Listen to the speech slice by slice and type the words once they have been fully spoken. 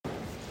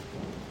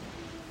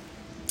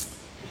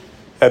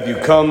Have you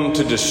come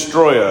to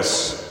destroy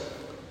us?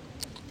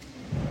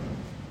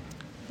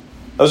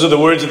 Those are the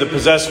words of the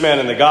possessed man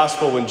in the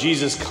gospel when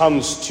Jesus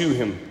comes to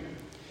him.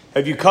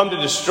 Have you come to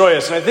destroy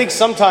us? And I think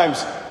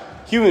sometimes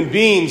human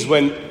beings,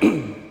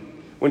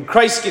 when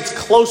Christ gets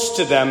close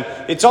to them,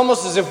 it's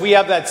almost as if we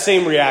have that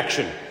same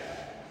reaction.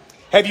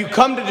 Have you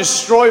come to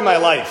destroy my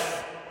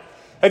life?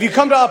 Have you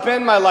come to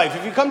upend my life?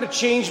 Have you come to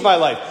change my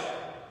life?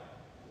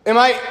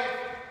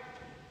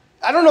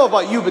 I don't know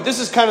about you, but this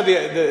is kind of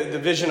the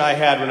vision I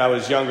had when I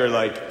was younger.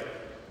 Like,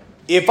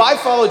 if I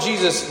follow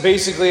Jesus,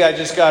 basically I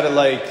just got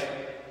to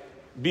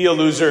be a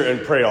loser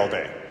and pray all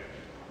day.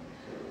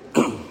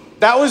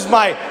 That was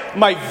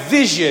my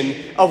vision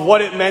of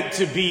what it meant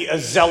to be a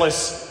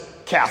zealous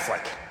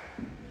Catholic.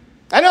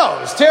 I know,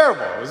 it was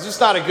terrible. It was just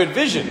not a good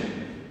vision.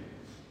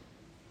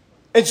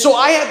 And so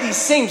I had these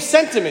same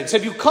sentiments.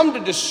 Have you come to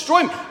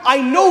destroy me? I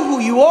know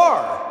who you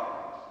are.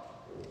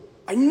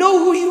 I know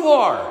who you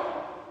are.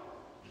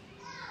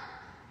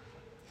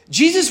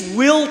 Jesus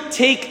will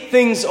take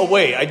things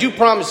away. I do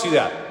promise you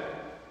that.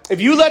 If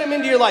you let him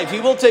into your life,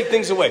 he will take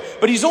things away.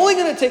 But he's only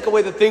going to take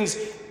away the things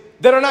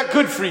that are not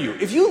good for you.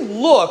 If you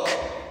look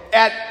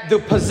at the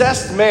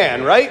possessed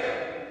man, right?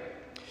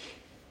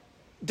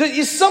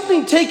 Is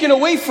something taken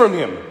away from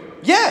him?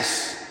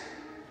 Yes.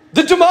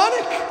 The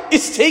demonic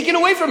is taken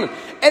away from him.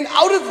 And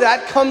out of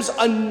that comes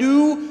a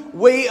new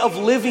way of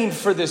living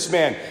for this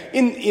man.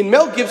 In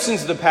Mel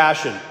Gibson's The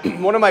Passion,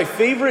 one of my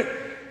favorite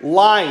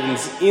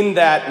lines in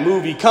that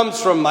movie comes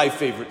from my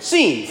favorite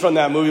scene from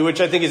that movie, which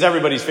I think is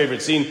everybody's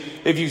favorite scene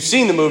if you've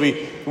seen the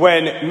movie,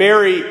 when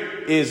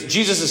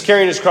Jesus is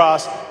carrying his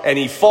cross and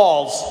he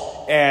falls,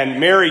 and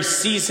Mary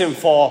sees him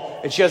fall,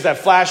 and she has that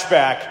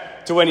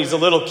flashback to when he's a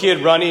little kid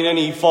running and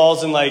he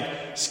falls and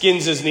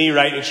skins his knee,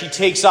 right? And she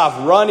takes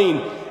off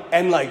running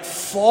and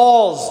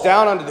falls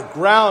down onto the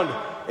ground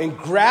and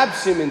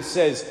grabs him and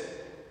says,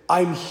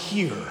 "I'm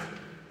here."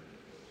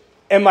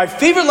 And my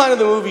favorite line of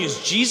the movie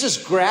is Jesus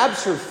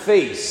grabs her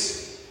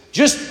face,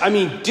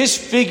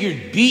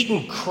 disfigured,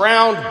 beaten,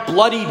 crowned,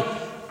 bloodied,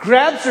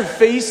 grabs her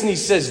face and he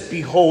says,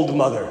 "Behold,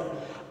 mother,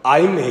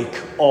 I make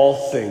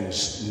all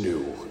things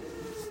new."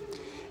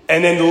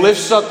 And then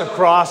lifts up the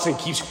cross and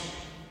keeps...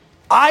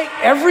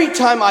 Every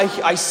time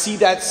I see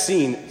that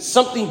scene,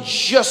 something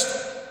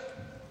just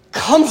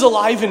comes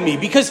alive in me,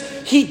 because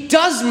he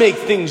does make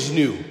things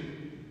new.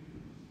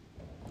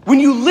 When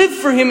you live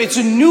for him, it's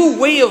a new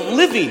way of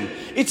living.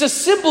 It's a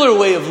simpler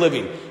way of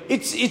living.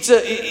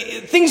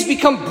 Things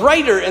become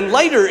brighter and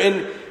lighter,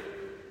 and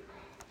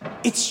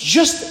it's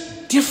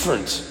just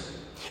different.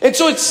 And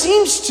so it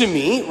seems to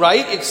me,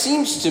 right? It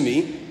seems to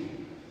me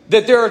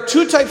that there are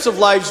two types of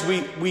lives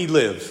we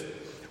live.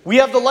 We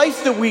have the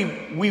life that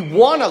we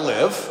want to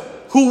live,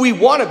 who we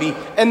want to be,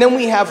 and then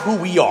we have who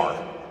we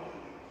are.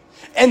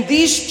 And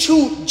these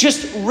two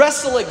just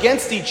wrestle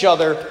against each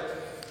other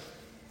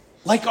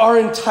like our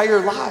entire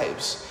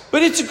lives.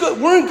 But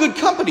we're in good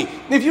company.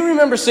 If you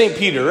remember St.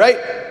 Peter, right?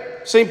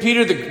 St.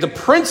 Peter, the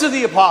prince of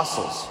the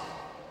apostles.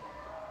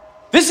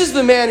 This is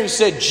the man who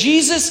said,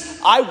 "Jesus,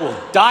 I will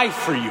die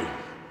for you."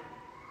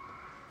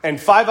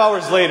 And 5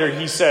 hours later,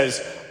 he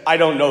says, "I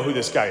don't know who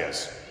this guy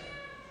is."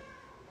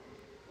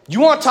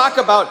 You want to talk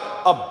about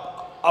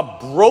a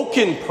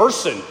broken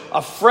person,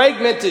 a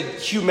fragmented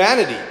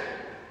humanity.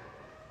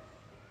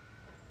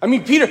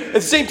 Peter, at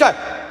the same time,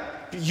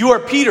 "You are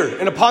Peter,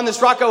 and upon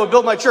this rock I will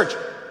build my church."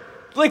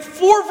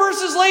 4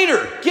 verses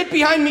later, "Get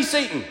behind me,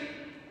 Satan."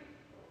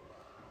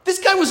 This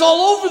guy was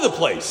all over the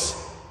place.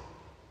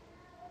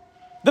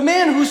 The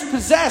man who's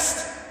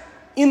possessed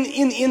in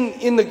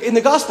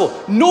the gospel.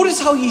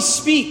 Notice how he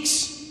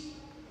speaks.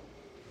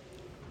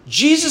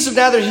 Jesus of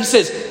Nazareth, he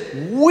says,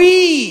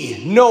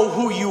 "We know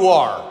who you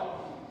are.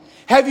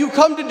 Have you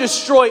come to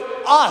destroy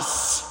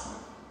us?"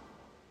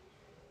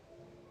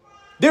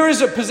 There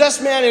is a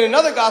possessed man in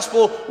another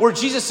gospel where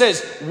Jesus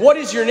says, "What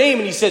is your name?"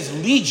 And he says,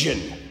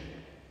 "Legion."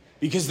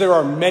 Because there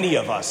are many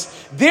of us.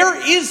 There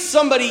is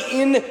somebody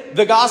in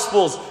the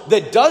Gospels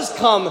that does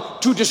come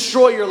to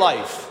destroy your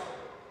life.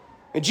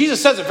 And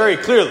Jesus says it very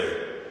clearly.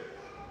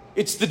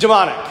 It's the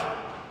demonic.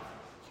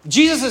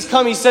 Jesus has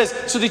come, he says,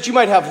 so that you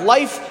might have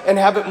life and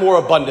have it more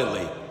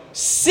abundantly.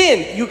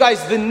 Sin, you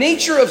guys, the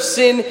nature of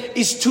sin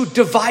is to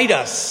divide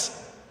us.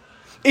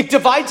 It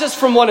divides us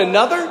from one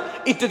another.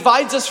 It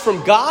divides us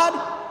from God.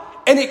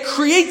 And it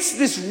creates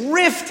this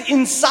rift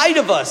inside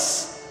of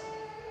us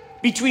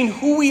between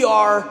who we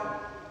are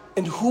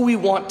and who we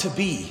want to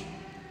be.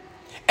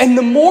 And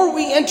the more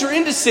we enter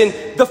into sin,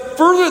 the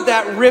further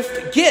that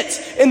rift gets,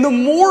 and the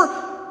more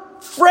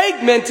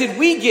fragmented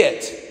we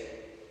get.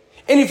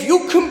 And if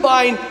you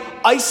combine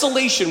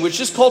isolation, which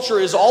this culture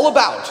is all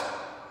about,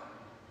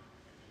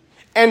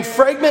 and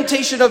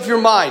fragmentation of your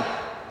mind,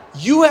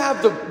 you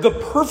have the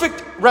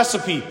perfect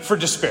recipe for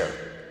despair.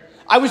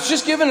 I was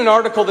just given an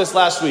article this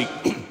last week.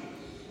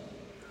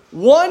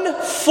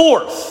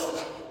 1/4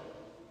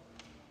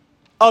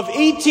 of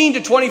 18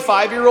 to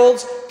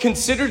 25-year-olds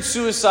considered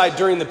suicide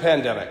during the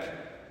pandemic.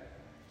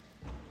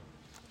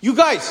 You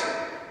guys,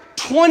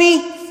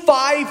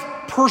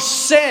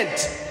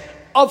 25%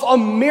 of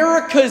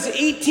America's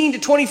 18 to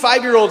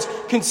 25-year-olds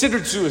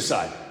considered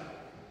suicide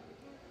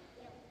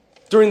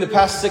during the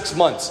past 6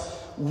 months.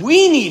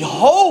 We need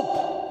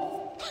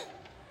hope.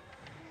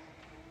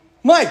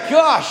 My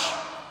gosh,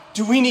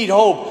 do we need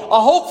hope?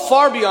 A hope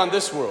far beyond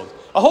this world.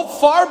 A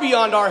hope far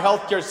beyond our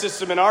healthcare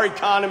system and our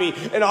economy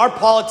and our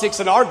politics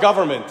and our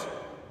government.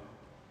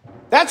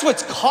 That's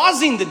what's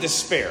causing the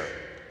despair.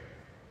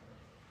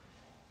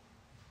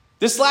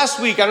 This last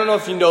week, I don't know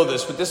if you know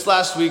this, but this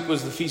last week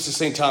was the feast of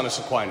St. Thomas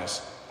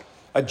Aquinas.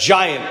 A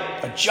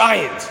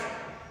giant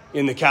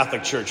in the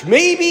Catholic Church.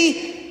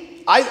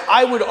 Maybe,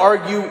 I would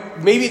argue,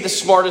 maybe the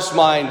smartest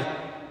mind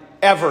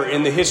ever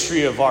in the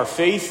history of our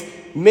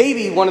faith.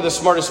 Maybe one of the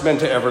smartest men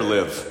to ever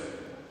live.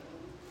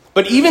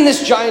 But even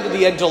this giant of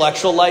the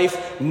intellectual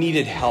life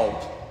needed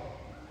help.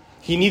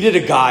 He needed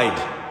a guide.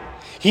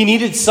 He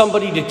needed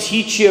somebody to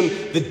teach him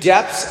the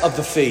depths of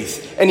the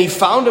faith. And he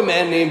found a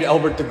man named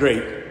Albert the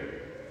Great.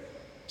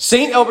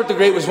 St. Albert the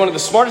Great was one of the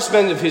smartest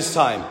men of his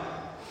time.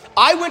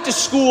 I went to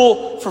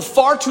school for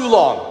far too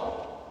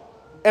long,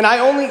 and I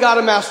only got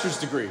a master's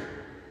degree.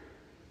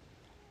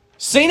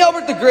 St.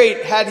 Albert the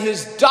Great had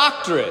his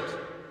doctorate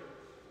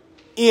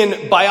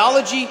in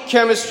biology,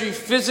 chemistry,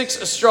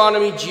 physics,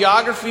 astronomy,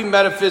 geography,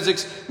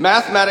 metaphysics,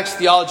 mathematics,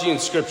 theology,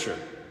 and scripture.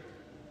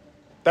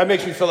 That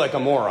makes me feel like a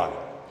moron.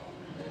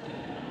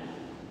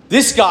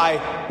 This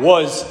guy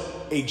was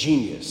a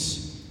genius.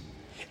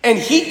 And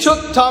he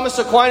took Thomas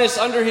Aquinas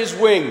under his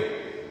wing.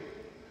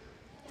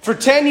 For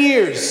 10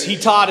 years, he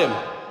taught him.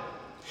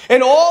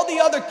 And all the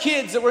other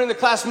kids that were in the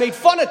class made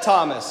fun of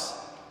Thomas.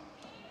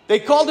 They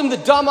called him the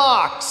dumb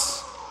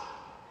ox.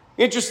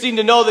 Interesting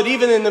to know that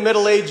even in the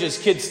Middle Ages,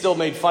 kids still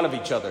made fun of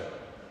each other.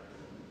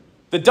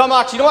 The dumb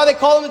ox. You know why they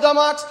call him the dumb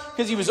ox?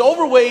 Because he was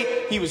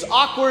overweight, he was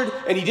awkward,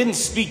 and he didn't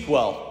speak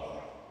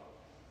well.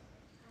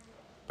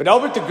 But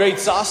Albert the Great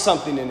saw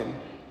something in him.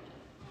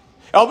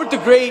 Albert the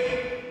Great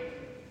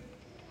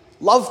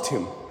loved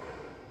him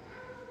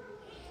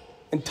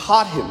and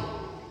taught him.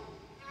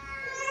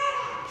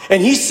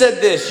 And he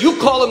said this, "You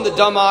call him the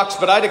dumb ox,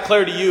 but I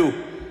declare to you,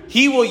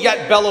 he will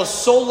yet bellow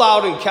so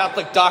loud in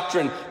Catholic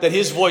doctrine that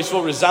his voice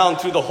will resound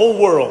through the whole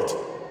world,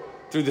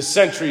 through the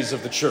centuries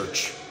of the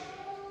church."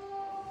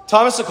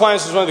 Thomas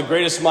Aquinas is one of the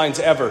greatest minds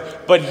ever,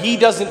 but he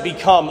doesn't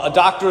become a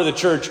doctor of the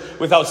church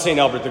without St.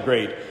 Albert the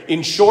Great.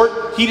 In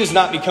short, he does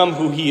not become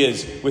who he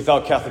is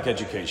without Catholic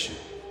education.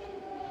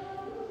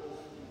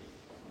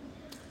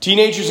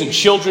 Teenagers and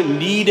children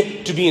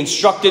need to be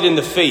instructed in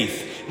the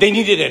faith. They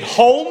need it at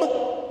home,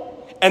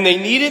 and they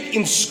need it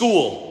in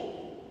school.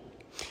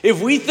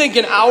 If we think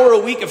an hour a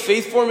week of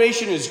faith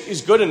formation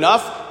is good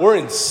enough, we're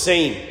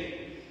insane.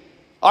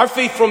 Our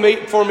faith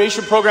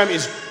formation program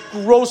is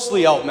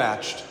grossly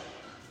outmatched.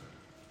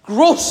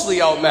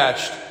 Grossly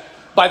outmatched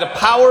by the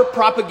power,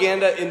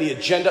 propaganda, and the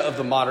agenda of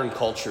the modern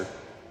culture.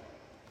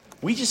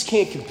 We just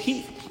can't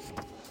compete.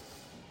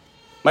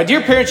 My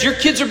dear parents, your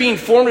kids are being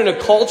formed in a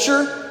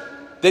culture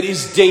that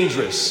is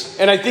dangerous.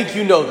 And I think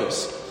you know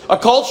this. A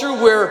culture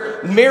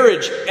where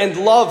marriage and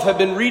love have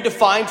been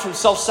redefined from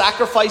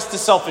self-sacrifice to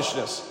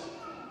selfishness.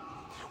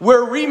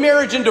 Where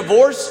remarriage and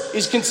divorce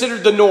is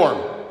considered the norm.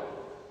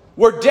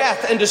 Where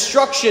death and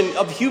destruction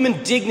of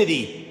human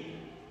dignity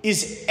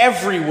is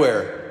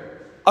everywhere.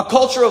 A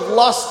culture of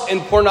lust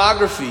and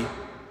pornography.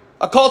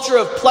 A culture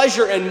of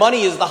pleasure and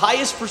money is the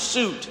highest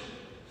pursuit.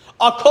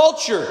 A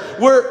culture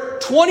where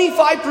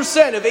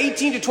 25% of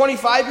 18 to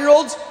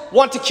 25-year-olds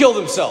want to kill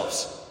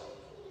themselves.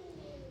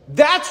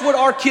 That's what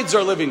our kids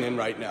are living in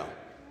right now.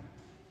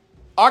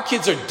 Our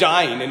kids are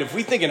dying, and if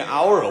we think an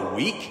hour a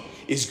week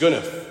is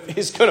gonna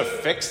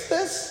fix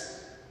this,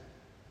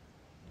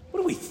 what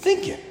are we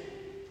thinking?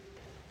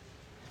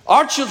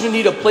 Our children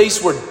need a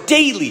place where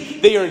daily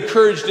they are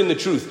encouraged in the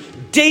truth.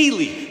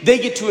 Daily they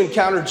get to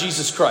encounter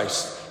Jesus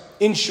Christ.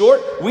 In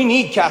short, we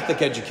need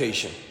Catholic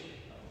education.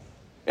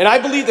 And I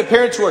believe that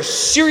parents who are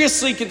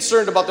seriously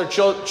concerned about their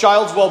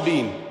child's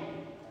well-being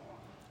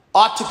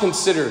ought to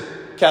consider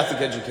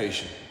Catholic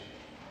education.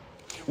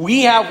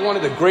 We have one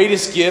of the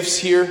greatest gifts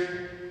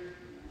here.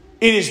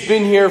 It has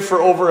been here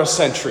for over a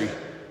century.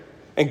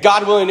 And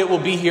God willing, it will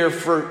be here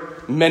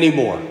for many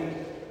more.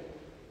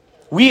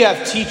 We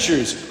have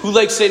teachers who,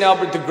 like St.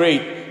 Albert the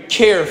Great,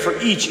 care for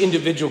each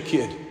individual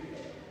kid.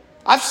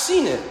 I've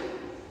seen it.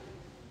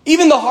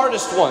 Even the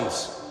hardest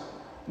ones,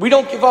 we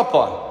don't give up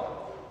on.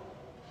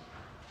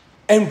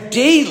 And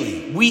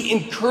daily, we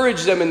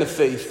encourage them in the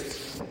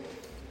faith.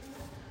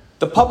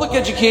 The public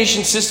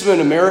education system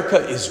in America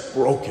is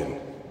broken.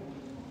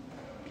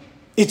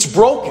 It's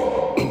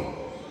broken.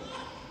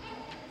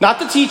 Not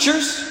the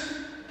teachers,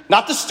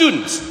 not the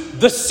students.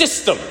 The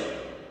system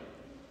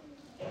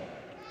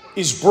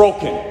is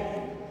broken.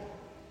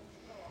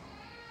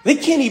 They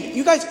can't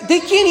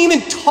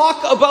even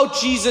talk about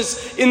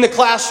Jesus in the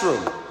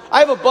classroom. I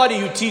have a buddy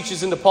who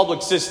teaches in the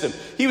public system.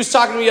 He was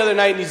talking to me the other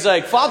night and he's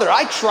like, "Father,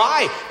 I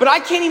try, but I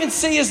can't even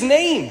say his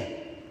name."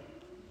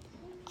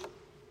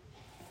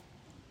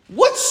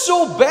 What's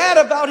so bad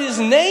about his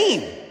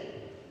name?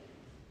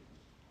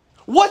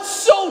 What's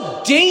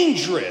so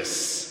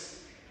dangerous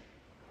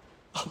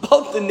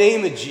about the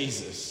name of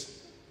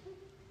Jesus?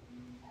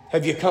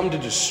 Have you come to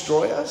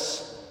destroy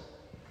us?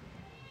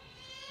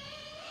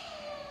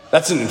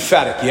 That's an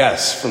emphatic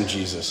yes from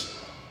Jesus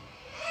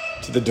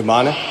to the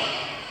demonic.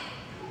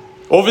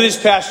 Over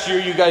this past year,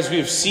 you guys, we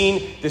have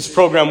seen this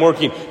program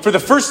working. For the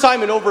first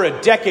time in over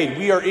a decade,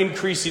 we are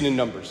increasing in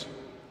numbers.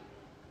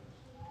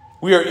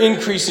 We are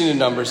increasing in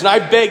numbers. And I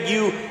beg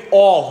you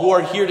all who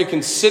are here to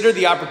consider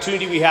the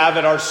opportunity we have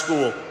at our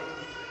school.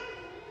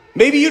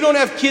 Maybe you don't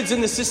have kids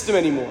in the system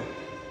anymore.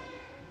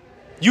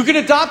 You can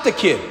adopt a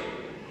kid.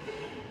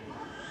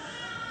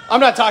 I'm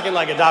not talking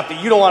like adopt it.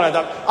 You don't want to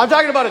adopt. I'm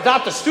talking about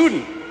adopt a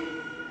student.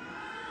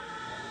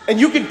 And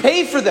you can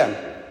pay for them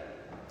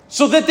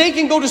so that they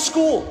can go to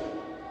school.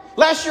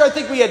 Last year, I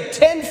think we had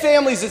 10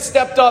 families that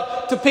stepped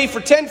up to pay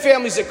for 10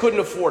 families that couldn't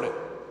afford it.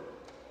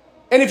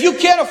 And if you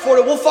can't afford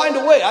it, we'll find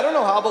a way. I don't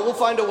know how, but we'll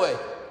find a way.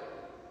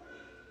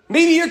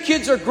 Maybe your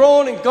kids are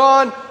grown and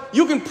gone.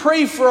 You can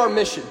pray for our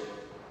mission.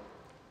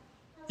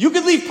 You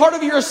could leave part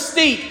of your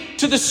estate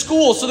to the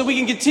school so that we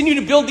can continue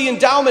to build the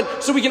endowment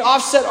so we can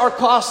offset our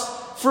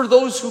costs for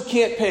those who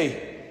can't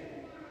pay.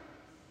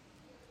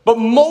 But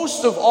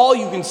most of all,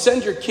 you can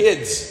send your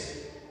kids.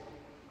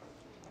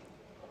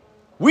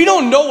 We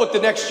don't know what the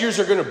next years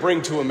are going to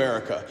bring to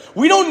America.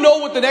 We don't know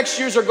what the next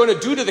years are going to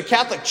do to the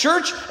Catholic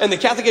Church and the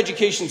Catholic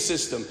education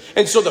system.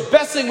 And so the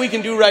best thing we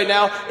can do right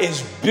now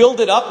is build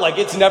it up like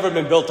it's never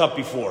been built up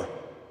before.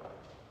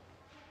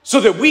 So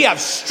that we have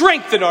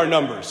strength in our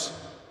numbers.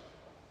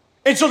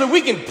 And so that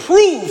we can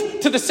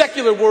prove to the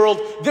secular world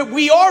that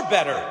we are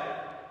better.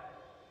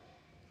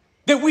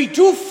 That we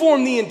do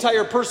form the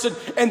entire person,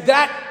 and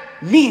that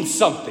means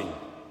something.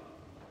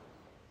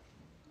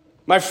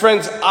 My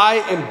friends, I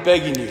am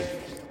begging you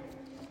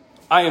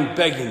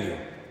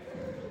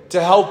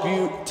to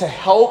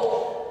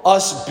help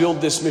us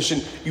build this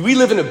mission. We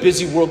live in a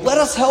busy world. Let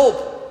us help.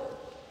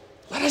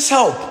 Let us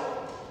help.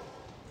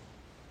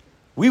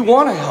 We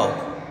want to help.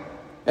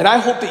 And I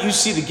hope that you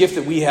see the gift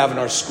that we have in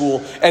our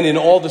school and in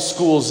all the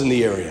schools in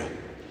the area.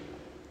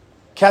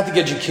 Catholic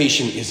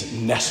education is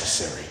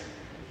necessary.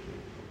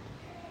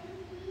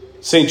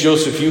 St.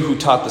 Joseph, you who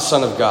taught the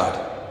Son of God,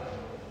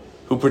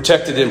 who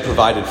protected and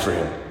provided for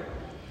him,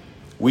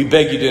 we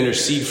beg you to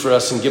intercede for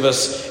us and give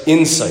us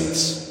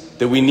insights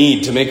that we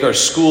need to make our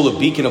school a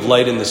beacon of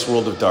light in this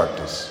world of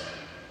darkness.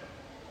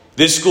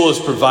 This school has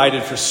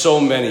provided for so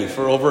many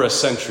for over a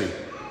century.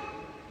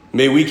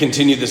 May we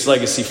continue this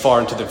legacy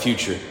far into the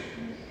future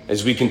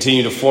as we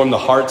continue to form the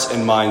hearts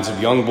and minds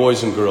of young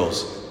boys and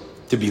girls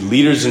to be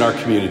leaders in our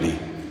community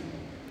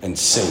and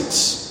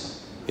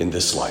saints in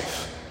this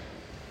life.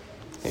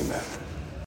 Amen.